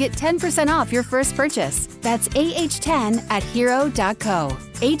AH10 to get 10% off your first purchase. That's AH10 at hero.co.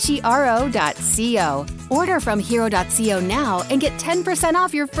 HERO.co. Order from hero.co now and get 10%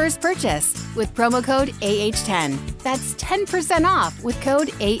 off your first purchase with promo code AH10. That's 10% off with code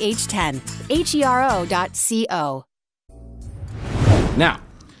AH10. HERO.co. Now,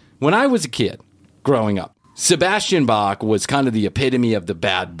 when I was a kid growing up, Sebastian Bach was kind of the epitome of the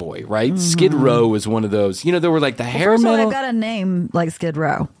bad boy, right? Mm-hmm. Skid Row was one of those. You know, there were like the hair metal. I've got a name like Skid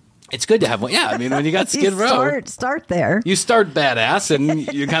Row. It's good to have one. Yeah, I mean, when you got Skid Row. Start there. You start badass,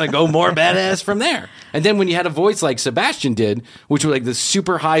 and you kind of go more badass from there. And then when you had a voice like Sebastian did, which was like the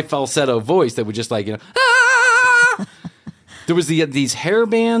super high falsetto voice that would just like, you know, ah! There was these hair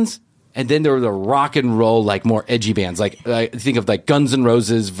bands, and then there were the rock and roll, like more edgy bands. Like I think of like Guns N'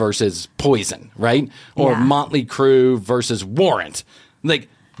 Roses versus Poison, right? Or Motley Crue versus Warrant. Like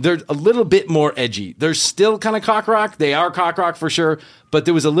they're a little bit more edgy. They're still kind of cock rock. They are cock rock for sure, but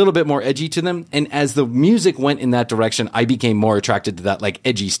there was a little bit more edgy to them. And as the music went in that direction, I became more attracted to that like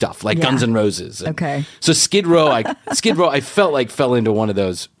edgy stuff, like Guns N' Roses. And okay. So Skid Row, I felt like fell into one of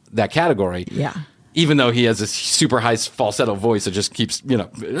that category. Yeah. Even though he has a super high falsetto voice that just keeps, you know.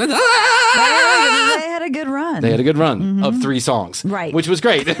 They had a good run. They had a good run of 3 songs. Right. Which was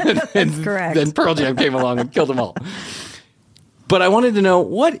great. That's correct. Then Pearl Jam came along and killed them all. But I wanted to know,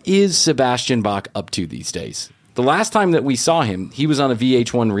 what is Sebastian Bach up to these days? The last time that we saw him, he was on a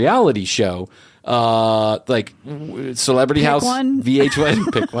VH1 reality show, like Celebrity House, one.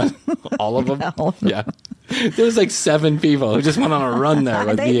 VH1, pick one, all of them. Yeah. There was like 7 people who just went on a run there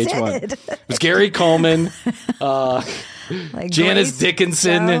with VH1. Did. It was Gary Coleman, like Janice Grace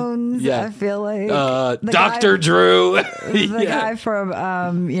Dickinson, Jones, I feel like Dr. Drew, the guy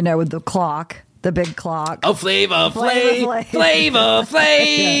from with the clock, the big clock. Oh, Flavor Flav.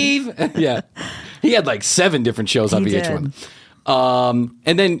 Yeah, he had like 7 different shows on VH1.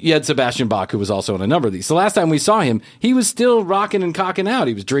 And then you had Sebastian Bach, who was also in a number of these. So last time we saw him, he was still rocking and cocking out.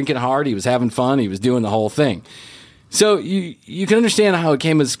 He was drinking hard. He was having fun. He was doing the whole thing. So you can understand how it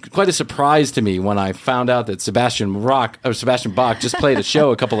came as quite a surprise to me when I found out that Sebastian Bach just played a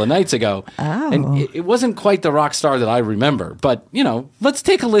show a couple of nights ago. Oh. And it wasn't quite the rock star that I remember. But, let's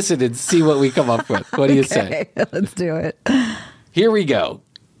take a listen and see what we come up with. What do you say? Let's do it. Here we go.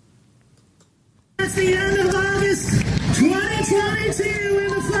 It's the end of August 2022 in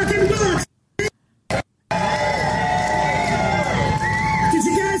the fucking box. Did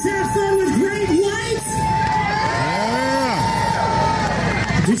you guys have fun with Great White?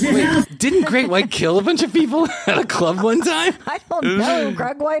 Did you have... Didn't Great White kill a bunch of people at a club one time? I don't know who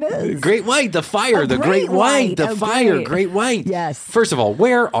Greg White is. Great White, the fire, the Great White, the fire, Great White. Yes. First of all,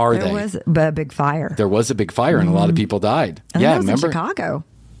 where are they? There was a big fire. There was a big fire and a lot of people died. And that was in Chicago.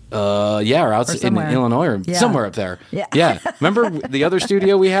 Yeah, or out in Illinois or somewhere up there. Yeah. Remember the other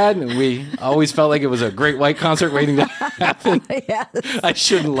studio we had? And we always felt like it was a Great White concert waiting to happen. Yes. I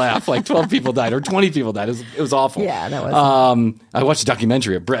shouldn't laugh. Like 12 people died or 20 people died. It was awful. Yeah, that was. I watched a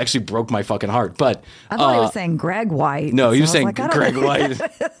documentary. It actually broke my fucking heart. But I thought he was saying Greg White. No, he was saying Greg White.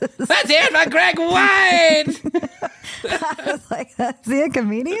 Let's hear it for Greg White. I was like, is he a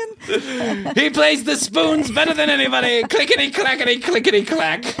comedian? He plays the spoons better than anybody. Clickety clackety clickety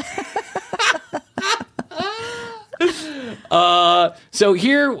clack. So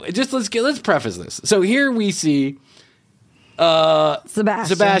here, just let's preface this. So here we see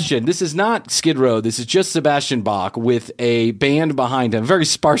Sebastian. This is not Skid Row. This is just Sebastian Bach with a band behind him, very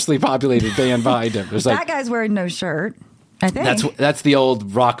sparsely populated band behind him. There's that guy's wearing no shirt. I think that's the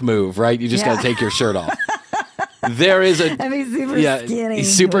old rock move, right? You just got to take your shirt off. There is a. And he's super skinny.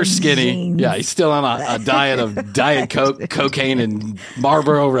 He's super skinny. Jeans. Yeah, he's still on a diet of Diet Coke, cocaine, and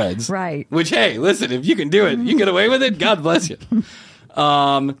Marlboro Reds. Right. Which, hey, listen, if you can do it, you can get away with it. God bless you.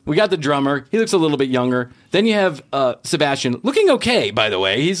 We got the drummer. He looks a little bit younger. Then you have Sebastian, looking okay, by the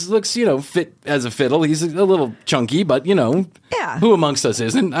way. He looks, fit as a fiddle. He's a little chunky, but, who amongst us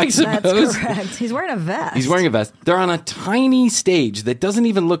isn't, I suppose. That's correct. He's wearing a vest. He's wearing a vest. They're on a tiny stage that doesn't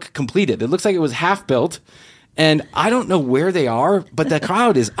even look completed. It looks like it was half built. And I don't know where they are, but the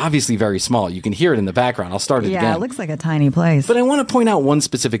crowd is obviously very small. You can hear it in the background. I'll start it again. Yeah, it looks like a tiny place. But I want to point out one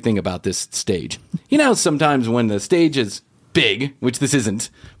specific thing about this stage. You know, sometimes when the stage is big, which this isn't,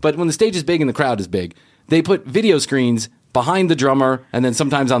 but when the stage is big and the crowd is big, they put video screens behind the drummer and then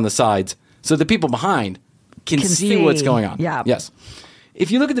sometimes on the sides so the people behind can see what's going on. Yeah. Yes.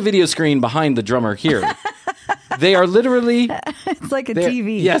 If you look at the video screen behind the drummer here, they are literally... It's like a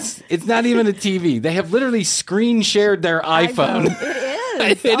TV. Yes, it's not even a TV. They have literally screen shared their iPhone. It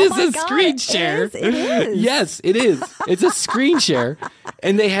is. It is a screen share. It is. Yes, it is. It's a screen share.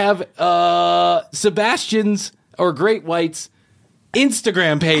 And they have Sebastian's or Great White's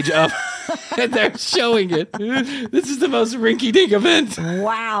Instagram page up. And they're showing it. This is the most rinky-dink event.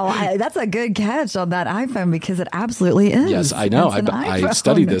 Wow. That's a good catch on that iPhone because it absolutely is. Yes, I know. I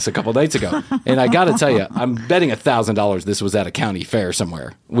studied this a couple nights ago. And I got to tell you, I'm betting $1,000 this was at a county fair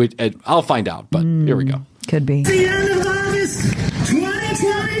somewhere. I'll find out, but here we go. Could be. The end of August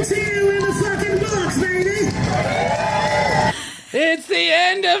 2022 in the fucking books, baby. It's the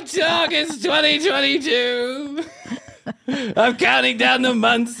end of August 2022. I'm counting down the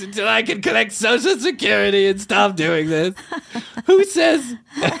months until I can collect Social Security and stop doing this. Who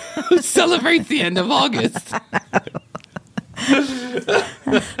celebrates the end of August?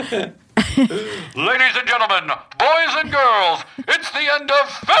 Ladies and gentlemen, boys and girls, it's the end of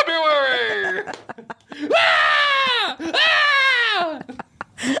February!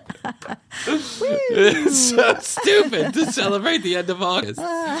 It's so stupid to celebrate the end of August.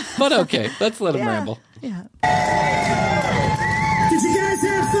 But okay, let's let him ramble. Yeah. Did you guys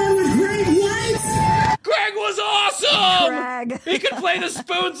have fun with Great White? Greg was awesome! Greg. He could play the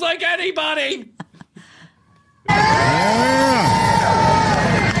spoons like anybody!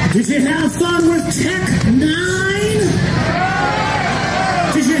 Did you have fun with Tech 9?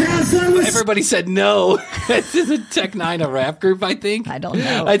 Did you have fun with... Everybody said no. Isn't Tech 9 a rap group, I think? I don't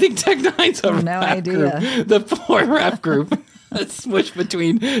know. I think Tech 9's a rap idea. group. The poor rap group. A switch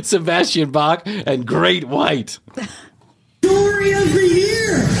between Sebastian Bach and Great White. Story of the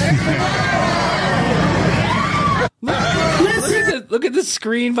year. Look at the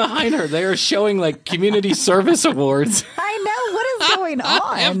screen behind her. They are showing like community service awards. I know. What is going on?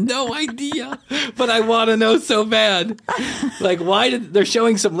 I have no idea, but I want to know so bad. Like, why they're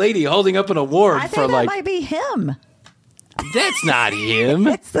showing some lady holding up an award I think for that might be him. That's not him.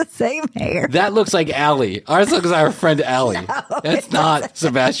 It's the same hair. That looks like Allie. Ours looks like our friend Allie. That's not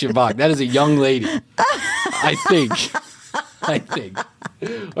Sebastian Bach. That is a young lady. I think.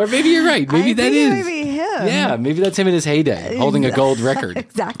 Or maybe you're right. Maybe that is. Maybe him. Yeah, maybe that's him in his heyday, holding a gold record.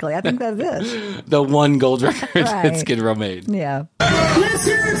 Exactly. I think that's it. The one gold record that Right. Skid Row made. Yeah. Let's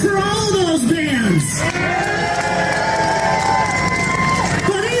hear it for all those bands.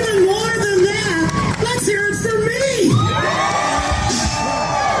 But even more than that, let's hear it for me.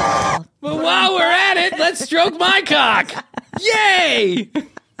 But while we're at it, let's stroke my cock. Yay!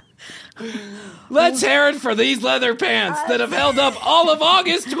 Let's hear it for these leather pants that have held up all of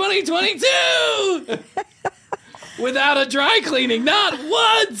August 2022 without a dry cleaning, not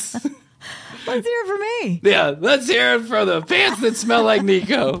once. Let's hear it for me. Yeah, let's hear it for the pants that smell like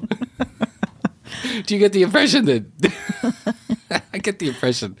Nico. Do you get the impression that I get the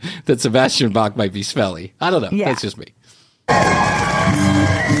impression that Sebastian Bach might be smelly? I don't know. Yeah. That's just me.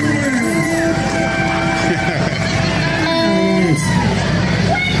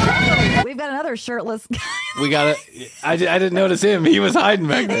 other shirtless guy. I didn't notice him. He was hiding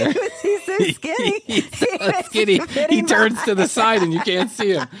back there. He's so skinny. He's so skinny. He turns to the side and you can't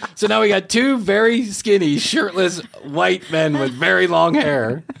see him. So now we got two very skinny, shirtless white men with very long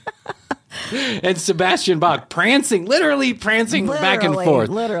hair. And Sebastian Bach literally prancing back and forth.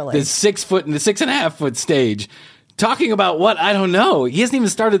 Literally. The 6 foot and the 6.5 foot stage. Talking about what? I don't know. He hasn't even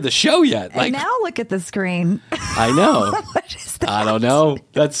started the show yet. And now look at the screen. I know. What is that? I don't know.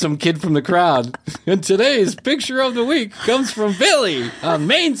 That's some kid from the crowd. And today's picture of the week comes from Billy on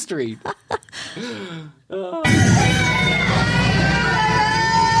Main Street. Sometimes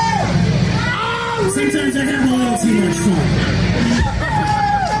I have a little too much fun.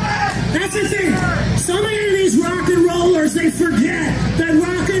 That's the thing. So many of these rock and rollers, they forget that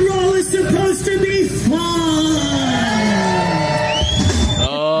rock and roll is supposed to be fun.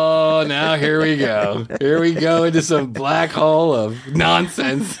 Oh, now here we go. Here we go into some black hole of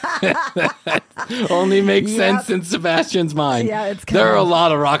nonsense. Only makes sense in Sebastian's mind. Yeah, there are a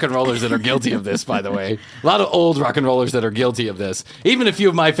lot of rock and rollers that are guilty of this, by the way. A lot of old rock and rollers that are guilty of this. Even a few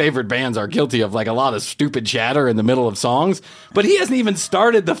of my favorite bands are guilty of like a lot of stupid chatter in the middle of songs. But he hasn't even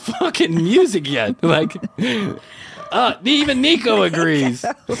started the fucking music yet. Like, even Nico agrees.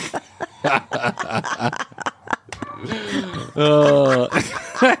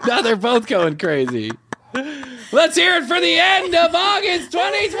 Now they're both going crazy. Let's hear it for the end of August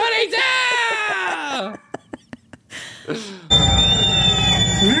 2022!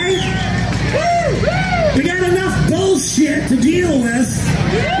 Right? We got enough bullshit to deal with.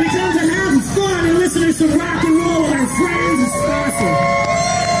 We come to have fun and listen to some rock and roll with our friends. It's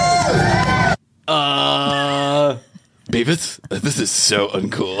awesome. Beavis, this is so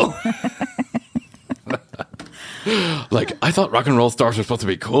uncool. Like, I thought rock and roll stars were supposed to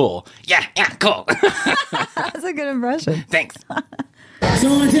be cool. Yeah, cool. That's a good impression. Thanks. So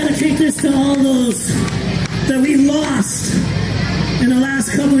I dedicate this to all those that we lost in the last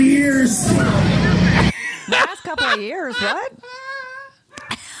couple of years. Last couple of years, what?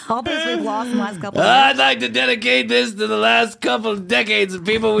 All those we've lost in the last couple of years. I'd like to dedicate this to the last couple of decades of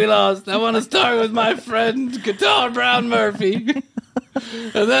people we lost. I want to start with my friend, Guitar Brown Murphy.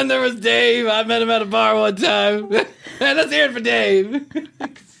 And then there was Dave. I met him at a bar one time. And let's hear it for Dave.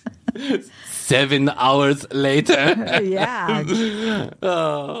 7 hours later. Yeah.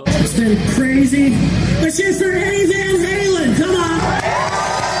 Oh. It's been crazy. Let's hear it for Eddie Van Halen. Come on.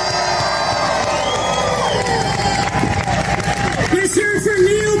 Let's hear it for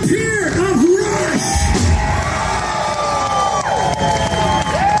Neil Peart of Rush.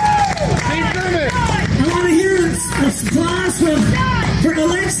 I want to hear applause for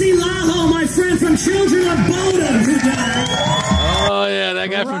Alexi Laho, my friend from Children of Bodom, who died. Oh, yeah, that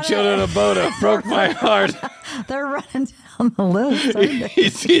guy from Children of Bodom broke my heart. They're running down the list, aren't they?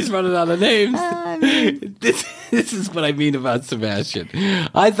 He's running out of names. This is what I mean about Sebastian.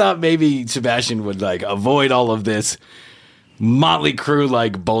 I thought maybe Sebastian would like avoid all of this Motley Crue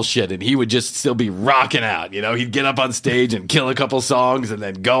like bullshit, and he would just still be rocking out. You know, he'd get up on stage and kill a couple songs and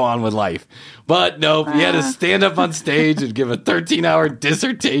then go on with life. But nope, he had to stand up on stage and give a 13-hour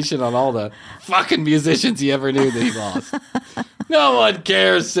dissertation on all the fucking musicians he ever knew that he lost. No one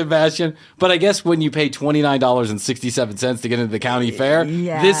cares, Sebastian. But I guess when you pay $29.67 to get into the county fair,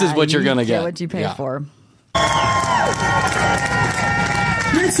 this is what you're going to get. What you pay for.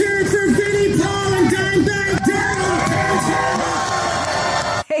 Let's hear it for Vinnie Paul and Dimebag Darrell.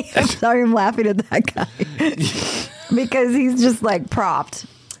 Hey, I'm sorry I'm laughing at that guy. Because he's just like propped.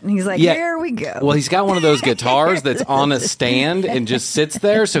 And he's like, here we go. Well, he's got one of those guitars that's on a stand and just sits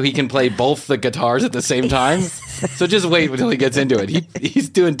there so he can play both the guitars at the same time. So just wait until he gets into it. He's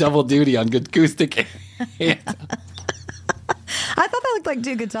doing double duty on acoustic. I thought that looked like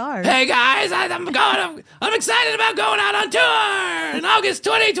two guitars. Hey guys, I'm excited about going out on tour in August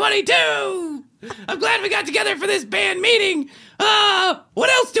 2022. I'm glad we got together for this band meeting.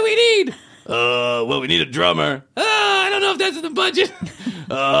 What else do we need? Well, we need a drummer. I don't know if that's in the budget.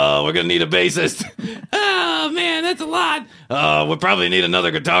 We're gonna need a bassist. Oh man, that's a lot. We'll probably need another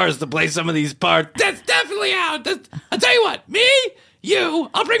guitarist to play some of these parts. That's definitely out. I'll tell you what,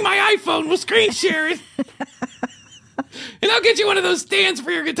 I'll bring my iPhone, we'll screen share it. And I'll get you one of those stands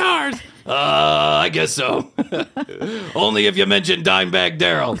for your guitars. I guess so. Only if you mention Dimebag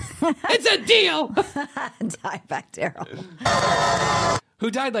Darrell. It's a deal. Dimebag Darrell. Who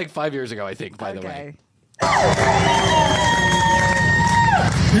died like 5 years ago, I think, by the way.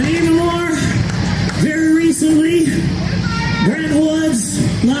 And even more, very recently, Brent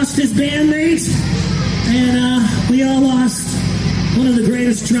Woods lost his bandmate. And we all lost one of the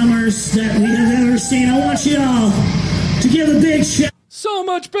greatest drummers that we have ever seen. I want you all to give a big shout. so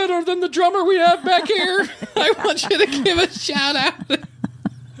much better than the drummer we have back here. I want you to give a shout out.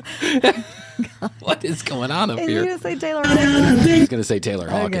 What is going on up here? Going to say Taylor Hawkins. I was going to say Taylor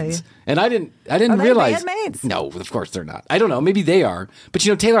Hawkins. Okay. And I didn't realize. Bandmates? No, of course they're not. I don't know. Maybe they are. But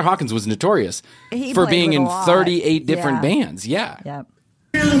Taylor Hawkins was notorious for being in 38 different bands. Yeah. Yep.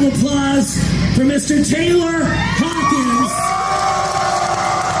 Round of applause for Mr. Taylor Hawkins.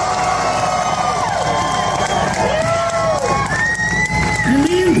 And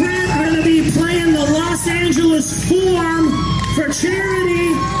me and Brent are going to be playing the Los Angeles Forum for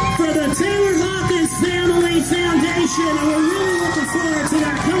charity for the Taylor Hawkins Family Foundation, and we're really looking forward to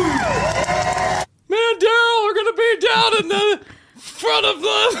that. Come on. Me and Daryl are going to be down in the front of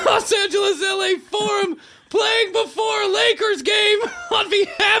the Los Angeles LA Forum playing before a Lakers game on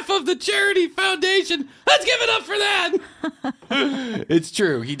behalf of the charity foundation. Let's give it up for that. It's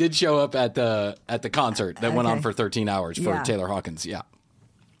true. He did show up at the concert that went on for 13 hours for Taylor Hawkins. Yeah.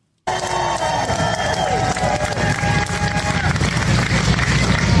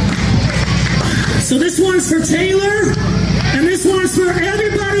 So this one's for Taylor, and this one's for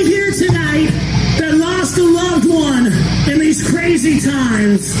everybody here tonight that lost a loved one in these crazy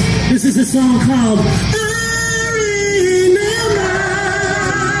times. This is a song called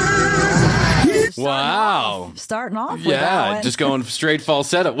Wow. Starting off with that one. Just going straight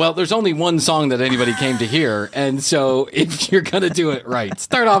falsetto. Well, there's only one song that anybody came to hear, and so if you're going to do it right,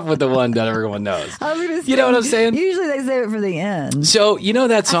 start off with the one that everyone knows. You know what I'm saying? Usually they save it for the end. So,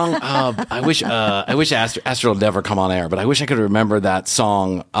 that song, I wish Astro would never come on air, but I wish I could remember that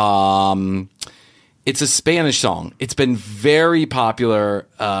song. It's a Spanish song. It's been very popular.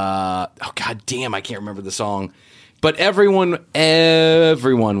 God damn, I can't remember the song. But everyone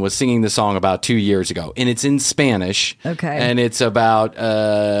was singing the song about 2 years ago, and it's in Spanish. Okay. And it's about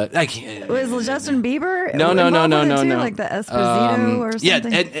was Justin Bieber? No. Like the Esposito or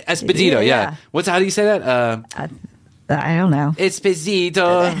something. Yeah, Esposito. Yeah. How do you say that? I don't know.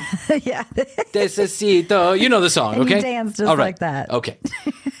 Esposito. Yeah. Despacito. You know the song, and okay? You dance just like that. Okay.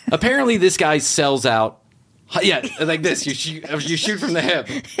 Apparently, this guy sells out. Yeah, like this. You shoot from the hip.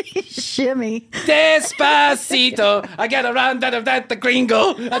 Shimmy. Despacito. I get around the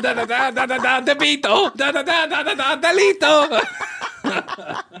gringo. The beetle. Delito.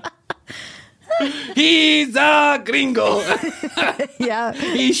 He's a gringo. Yeah.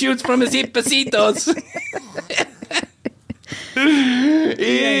 He shoots from his hipecitos.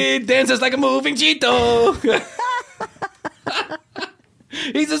 He dances like a moving Cheeto.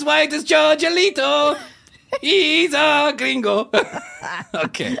 He's as white as Jogelito. He's a gringo.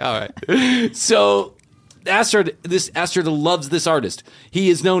 Okay, all right. So Astrid loves this artist. He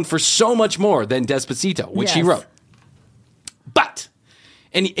is known for so much more than Despacito, which he wrote. But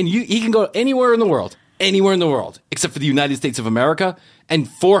he can go anywhere in the world, except for the United States of America, and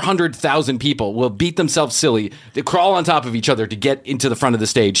 400,000 people will beat themselves silly. They crawl on top of each other to get into the front of the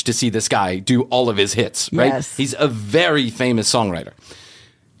stage to see this guy do all of his hits, right? Yes. He's a very famous songwriter.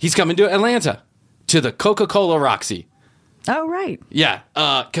 He's coming to Atlanta, to the Coca-Cola Roxy. Oh, right. Yeah.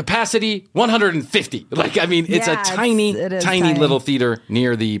 Capacity 150. It's a tiny little theater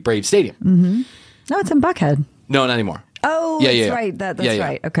near the Brave Stadium. Mm-hmm. No, it's in Buckhead. No, not anymore. Oh, that's right. That's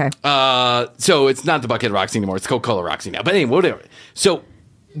right. Okay. So it's not the Buckhead Roxy anymore. It's Coca-Cola Roxy now. But anyway, whatever. So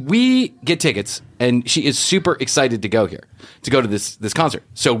we get tickets, and she is super excited to go to this concert.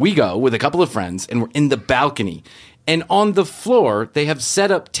 So we go with a couple of friends, and we're in the balcony. And on the floor, they have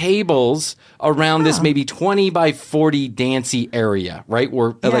set up tables around this maybe 20 by 40 dancey area, right?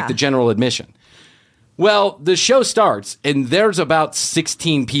 Or like the general admission. Well, the show starts, and there's about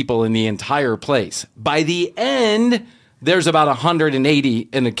 16 people in the entire place. By the end, there's about 180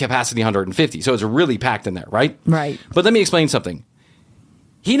 and the capacity 150. So it's really packed in there, right? Right. But let me explain something.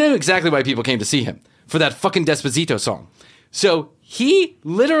 He knew exactly why people came to see him, for that fucking Despacito song. So he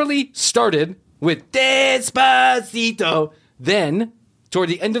literally started with Despacito. Then, toward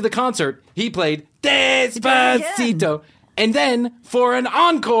the end of the concert, he played Despacito. And then, for an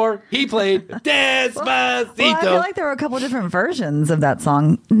encore, he played Despacito. Well, I feel like there were a couple of different versions of that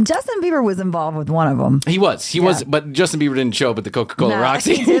song. Justin Bieber was involved with one of them. He was, but Justin Bieber didn't show up at the Coca-Cola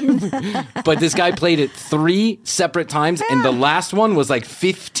Roxy. He didn't. But this guy played it 3 separate times, and the last one was like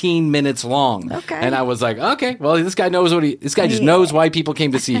 15 minutes long. Okay. And I was like, okay, well, this guy knows just knows why people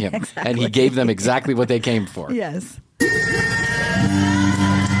came to see him. Exactly. And he gave them exactly what they came for. Yes.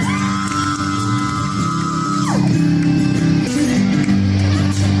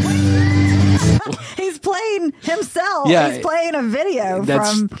 He's playing himself. Yeah, he's playing a video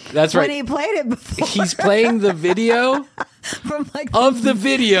that's when right. he played it before. He's playing the video from of the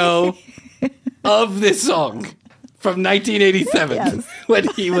video of this song from 1987 Yes. when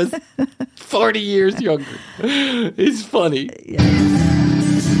he was 40 years younger. He's funny.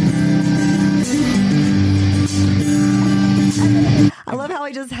 I love how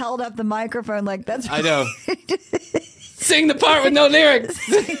he just held up the microphone like that's. I know. Sing the part with no lyrics.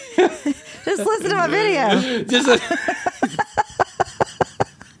 Just listen to my video.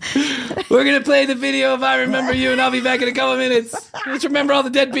 We're going to play the video of I Remember You, and I'll be back in a couple minutes. Just remember all the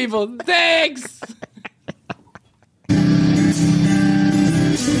dead people. Thanks. I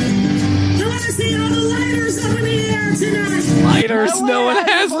want to see all the lighters up in the air tonight. Lighters? No one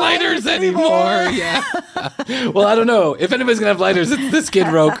has lighters anymore. Yeah. Well, I don't know. If anybody's going to have lighters, it's the Skid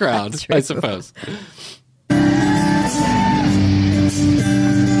Row crowd, I suppose.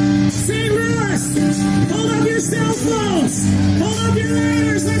 St. Louis, hold up your cell phones. Hold up your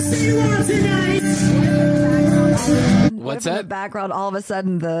lighters. Let's see one tonight. What's In the that? background, all of a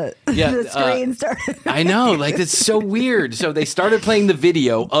sudden the Yeah, screen started. I know, like it's so weird. So they started playing the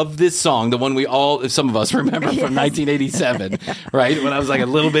video of this song, the one we all, some of us remember from 1987, right? When I was like a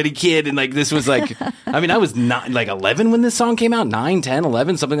little bitty kid, and like this was like, I mean, I was not like 11 when this song came out, 9, 10,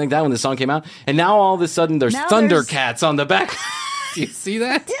 11, something like that when this song came out, and now all of a sudden there's Thundercats on the back. Do you see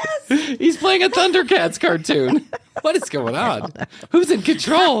that? Yes. He's playing a Thundercats cartoon. What is going on? Who's in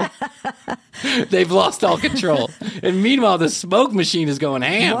control? They've lost all control. And meanwhile, the smoke machine is going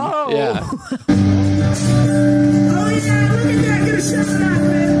ham. Whoa. Yeah. Oh, yeah, look at that. Get a shot of that,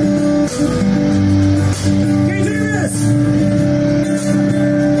 man. Can you do this?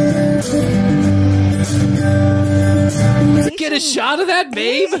 Get a shot of that,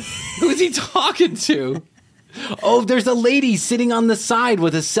 babe? Who's he talking to? Oh, there's a lady sitting on the side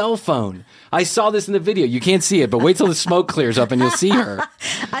with a cell phone. I saw this in the video. You can't see it, but wait till the smoke clears up and you'll see her.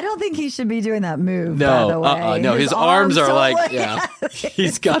 I don't think he should be doing that move. by the No, way. no, his arms are like, like yeah.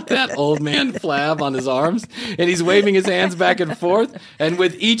 He's got that old man flab on his arms, and he's waving his hands back and forth, and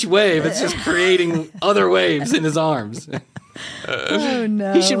with each wave, it's just creating other waves in his arms. Oh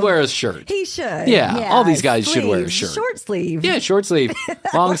no, He should wear a shirt. He should. Yeah, all these guys should wear a Sleeves, shirt. Short sleeve. Yeah, short sleeve,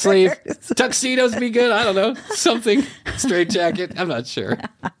 long sleeve, tuxedos be good. I don't know, something, straight jacket. I'm not sure.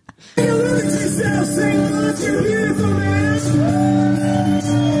 Hey, look at yourself, St. Louis. You're beautiful, man.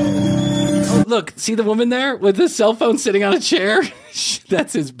 Oh, look, see the woman there with the cell phone sitting on a chair?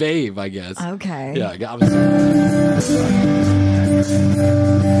 That's his babe, I guess. Okay. Yeah, obviously.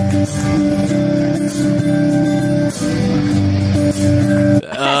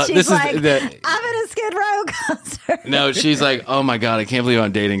 She's This like, is the. I'm at a Skid Row concert. No, she's like, oh my God, I can't believe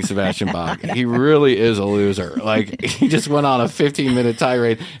I'm dating Sebastian Bach. He really is a loser. Like, he just went on a 15-minute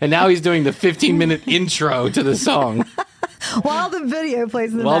tirade, and now he's doing the 15-minute intro to the song. While the video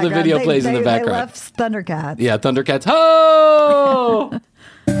plays in the While the background. video plays in the They background. left Thundercats. Yeah, Thundercats. Ho!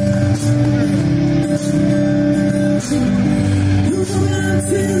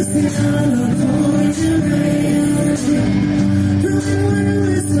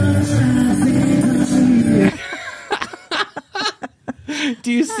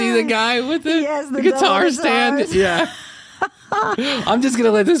 Do you see the guy with the, Yes, the guitar double stand? guitars. Yeah. I'm just going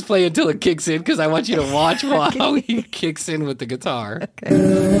to let this play until it kicks in because I want you to watch how he kicks in with the guitar.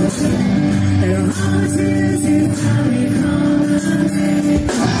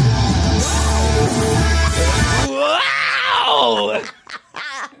 Wow!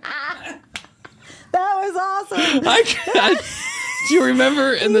 That was awesome. Do you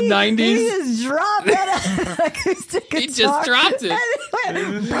remember in the 90s? He just dropped that acoustic guitar. He just dropped it. And it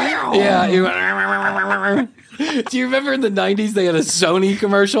went, "Bam." Yeah. He went, do you remember in the 90s they had a Sony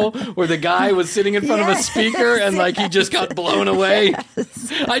commercial where the guy was sitting in front of a Yes, speaker and like he just got blown away?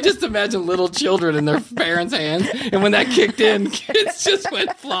 Yes. I just imagine little children in their parents' hands, and when that kicked in, kids just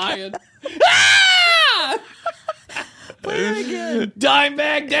went flying. Ah! Play it again.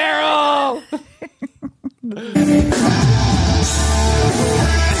 Dimebag Darrell!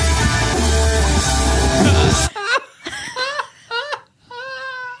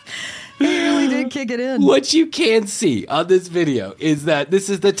 He really did kick it in. What you can't see on this video is that this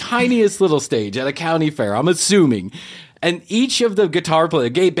is the tiniest little stage at a county fair, I'm assuming. And each of the guitar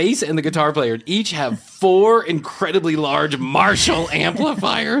player, bass and the guitar player, each have 4 incredibly large Marshall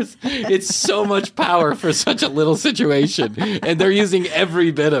amplifiers. It's so much power for such a little situation. And they're using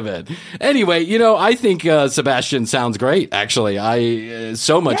every bit of it. Anyway, you know, I think Sebastian sounds great, actually.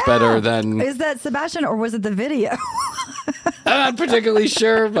 So much better than... Is that Sebastian or was it the video? I'm not particularly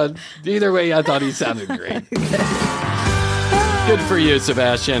sure, but either way, I thought he sounded great. Good for you,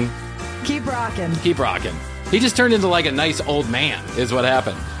 Sebastian. Keep rocking. Keep rocking. He just turned into like a nice old man, is what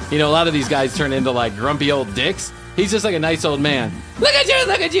happened. You know, a lot of these guys turn into like grumpy old dicks. He's just like a nice old man. Look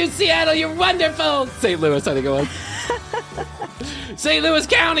at you, Seattle, you're wonderful. St. Louis, I think it was. St. Louis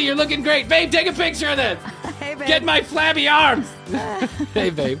County, you're looking great. Babe, take a picture of this. Hey, babe. Get my flabby arms. Hey,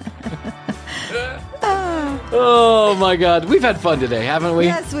 babe. Oh, my God. We've had fun today, haven't we?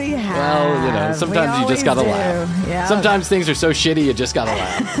 Yes, we have. Well, sometimes you just got to laugh. Yeah. Sometimes things are so shitty, you just got to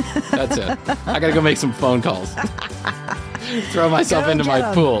laugh. That's it. I got to go make some phone calls. Throw myself into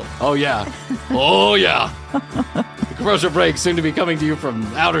my pool. Oh, yeah. Oh, yeah. The commercial break soon to be coming to you from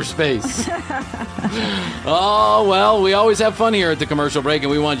outer space. Oh, well, we always have fun here at the commercial break,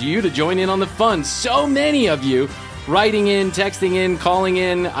 and we want you to join in on the fun. So many of you writing in, texting in, calling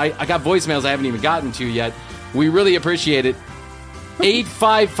in. I got voicemails I haven't even gotten to yet. We really appreciate it.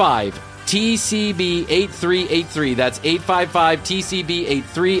 855-TCB-8383. That's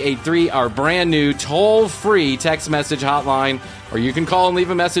 855-TCB-8383, our brand new toll-free text message hotline. Or you can call and leave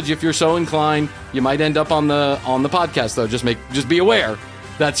a message if you're so inclined. You might end up on the podcast, though. Just be aware.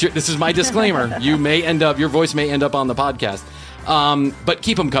 This is my disclaimer. Your voice may end up on the podcast. But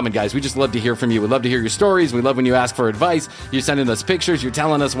keep them coming, guys. We just love to hear from you. We love to hear your stories. We love when you ask for advice. You're sending us pictures. You're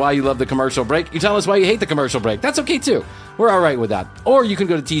telling us why you love the commercial break. You tell us why you hate the commercial break. That's okay, too. We're all right with that. Or you can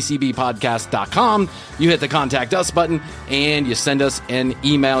go to tcbpodcast.com. You hit the Contact Us button, and you send us an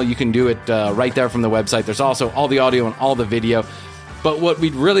email. You can do it right there from the website. There's also all the audio and all the video. But what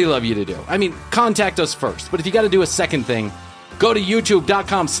we'd really love you to do, contact us first. But if you got to do a second thing, go to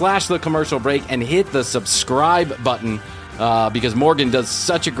youtube.com/thecommercialbreak and hit the subscribe button. Because Morgan does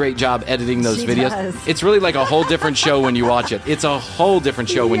such a great job editing those videos. Does. It's really like a whole different show when you watch it. It's a whole different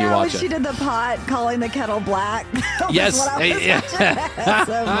show when you watch it. She did the pot calling the kettle black. Yes. That's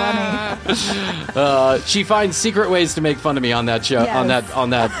so funny. She finds secret ways to make fun of me on that show, Yes.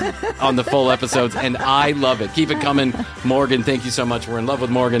 on the full episodes, and I love it. Keep it coming, Morgan. Thank you so much. We're in love with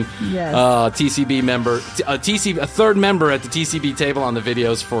Morgan. Yes. TCB member, a third member at the TCB table on the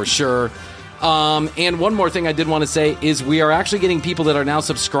videos for sure. And one more thing I did want to say is we are actually getting people that are now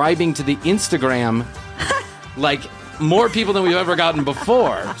subscribing to the Instagram, like more people than we've ever gotten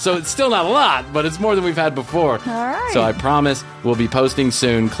before. So it's still not a lot, but it's more than we've had before. All right. So I promise we'll be posting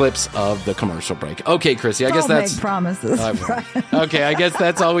soon clips of the commercial break. Okay, Krissy, I guess that's... Make promises. Okay, I guess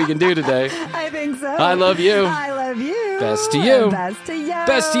that's all we can do today. I think so. I love you. I love you. Best to you. Best to you.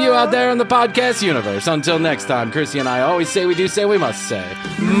 Best to you out there in the podcast universe. Until next time, Krissy and I always say we do say we must say.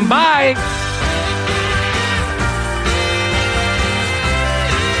 Bye!